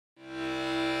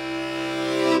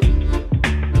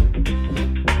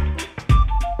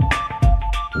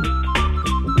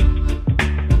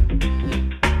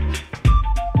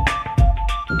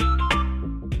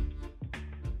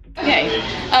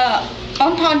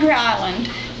Padre Island,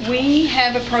 we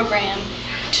have a program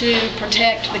to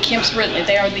protect the Kemp's Ridley.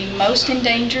 They are the most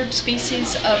endangered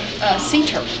species of sea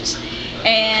turtles.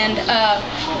 And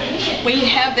we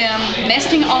have them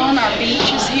nesting on our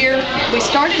beaches here. We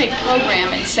started a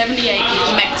program in '78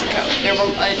 in Mexico. There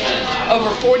were over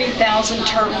 40,000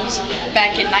 turtles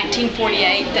back in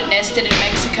 1948 that nested in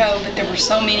Mexico, but there were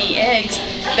so many eggs,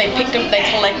 they picked them, they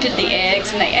collected the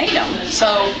eggs and they ate them.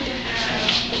 So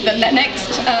the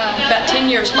next, about 10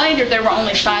 years later, there were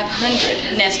only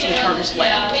 500 nesting turtles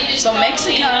left. So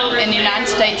Mexico and the United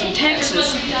States and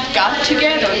Texas got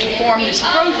together to form this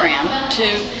program to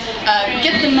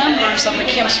get the numbers of the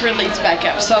Kemp's Ridleys back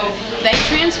up. So they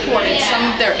transported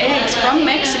some of their eggs from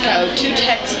Mexico to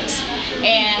Texas.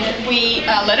 And we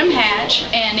let them hatch,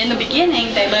 and in the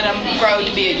beginning they let them grow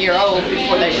to be a year old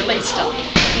before they released them.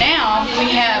 Now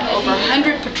we have over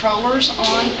 100 patrollers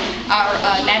on our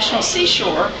national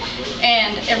seashore,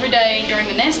 and every day during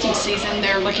the nesting season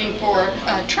they're looking for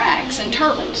tracks and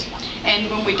turtles.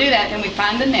 And when we do that, then we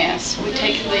find the nests, we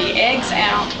take the eggs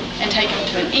out and take them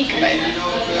to an incubator.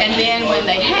 And then when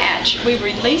they hatch, we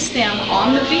release them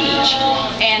on the beach,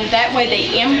 and that way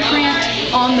they imprint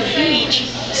on the beach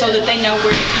so that they know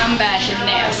where to come back and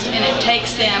nest. And it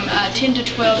takes them 10 to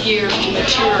 12 years to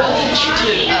mature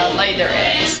to lay their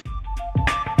eggs.